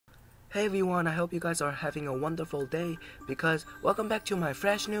Hey everyone, I hope you guys are having a wonderful day because welcome back to my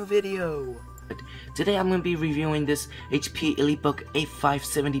fresh new video. Today I'm going to be reviewing this HP EliteBook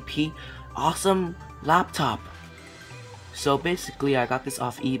A570p awesome laptop. So basically I got this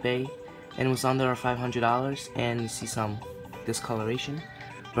off eBay and it was under $500 and you see some discoloration,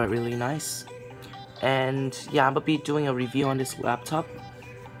 but really nice. And yeah, I'm going to be doing a review on this laptop.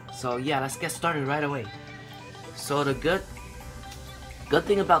 So yeah, let's get started right away. So the good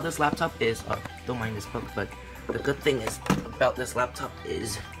thing about this laptop is, don't mind this book, but the good thing about this laptop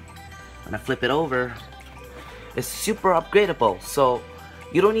is when I flip it over, it's super upgradable. So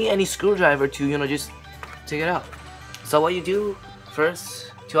you don't need any screwdriver to, just take it out. So what you do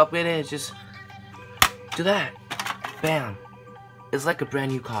first to upgrade it is just do that. Bam. It's like a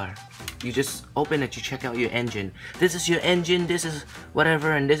brand new car. You just open it, you check out your engine. This is your engine, this is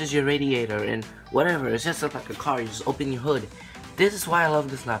whatever, and this is your radiator, and whatever. It's just like a car. You just open your hood. This is why I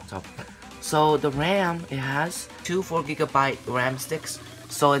love this laptop. So the RAM, it has two 4GB RAM sticks,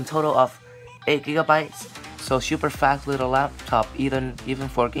 so in total of 8GB. So super fast little laptop, even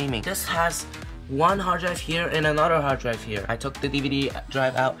for gaming. This has one hard drive here and another hard drive here. I took the DVD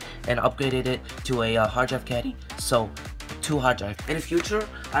drive out and upgraded it to a hard drive caddy, so 2 hard drive. In the future,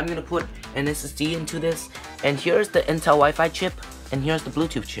 I'm gonna put an SSD into this, and here's the Intel Wi-Fi chip, and here's the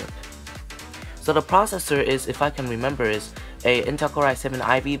Bluetooth chip. So the processor is, if I can remember, is a Intel Core i7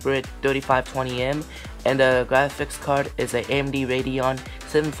 Ivy-Brid 3520M, and the graphics card is a AMD Radeon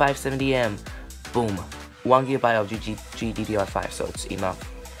 7570M. Boom, 1GB of GDDR5, so it's enough.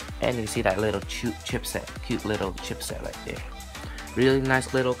 And you see that little cute little chipset right there. Really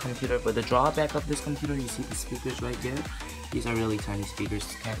nice little computer, but the drawback of this computer, you see the speakers right there. These are really tiny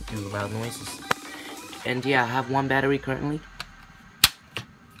speakers, can't do loud noises. And yeah, I have one battery currently.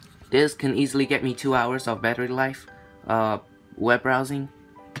 This can easily get me 2 hours of battery life, web browsing,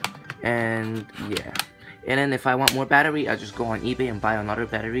 and yeah. And then if I want more battery, I just go on eBay and buy another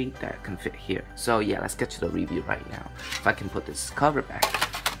battery that can fit here. So yeah, let's get to the review right now. If I can put this cover back.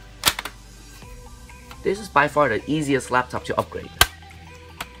 This is by far the easiest laptop to upgrade.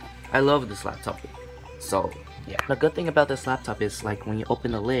 I love this laptop. So yeah. The good thing about this laptop is, like, when you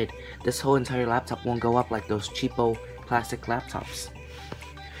open the lid, this whole entire laptop won't go up like those cheapo plastic laptops.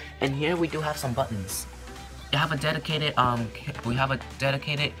 And here we do have some buttons. We have a dedicated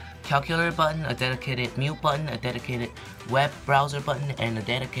calculator button, a dedicated mute button, a dedicated web browser button, and a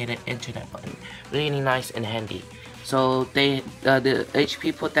dedicated internet button. Really nice and handy. So the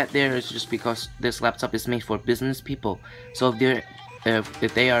HP put that there is just because this laptop is made for business people. So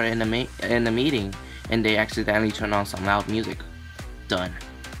if they are in a meeting and they accidentally turn on some loud music, done.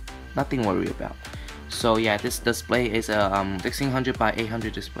 Nothing to worry about. So yeah, this display is a 1600 by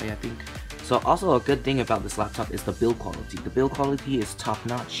 800 display, I think. So also a good thing about this laptop is the build quality. The build quality is top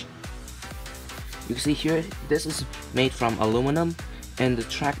notch. You can see here, this is made from aluminum, and the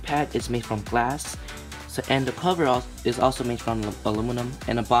trackpad is made from glass. So, and the cover is also made from aluminum,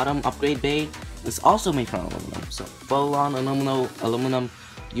 and the bottom upgrade bay is also made from aluminum. So full-on aluminum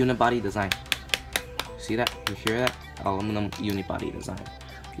unibody design. See that? You hear that? Aluminum unibody design.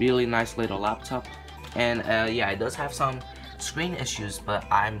 Really nice little laptop. And yeah, it does have some screen issues, but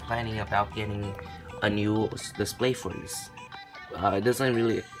I'm planning about getting a new display for this. It doesn't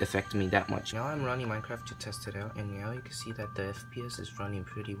really affect me that much. Now I'm running Minecraft to test it out, and now you can see that the FPS is running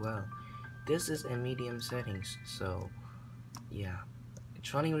pretty well. This is in medium settings, so yeah,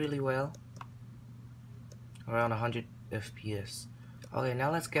 it's running really well, around 100 FPS. Okay,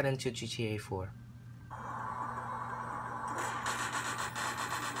 now let's get into GTA 4.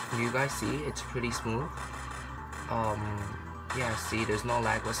 You guys see, it's pretty smooth. Yeah, see, there's no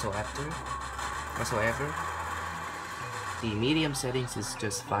lag whatsoever. The medium settings is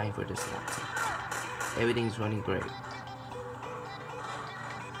just fine for this laptop. Everything's running great.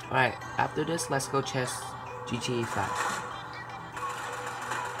 Alright, after this, let's go test GTA 5.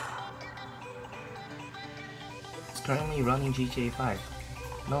 It's currently running GTA 5.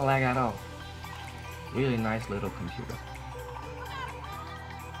 No lag at all. Really nice little computer.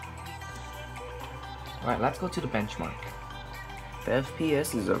 Alright, let's go to the benchmark. The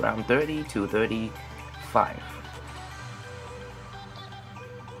FPS is around 30 to 35.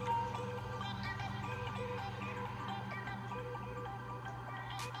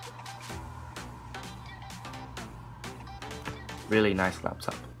 Really nice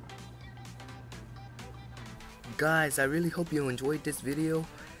laptop. Guys, I really hope you enjoyed this video,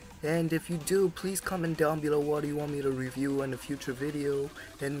 and if you do, please comment down below what do you want me to review in a future video.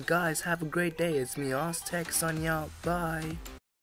 And guys, have a great day. It's me, AwsTech, signing out. Bye.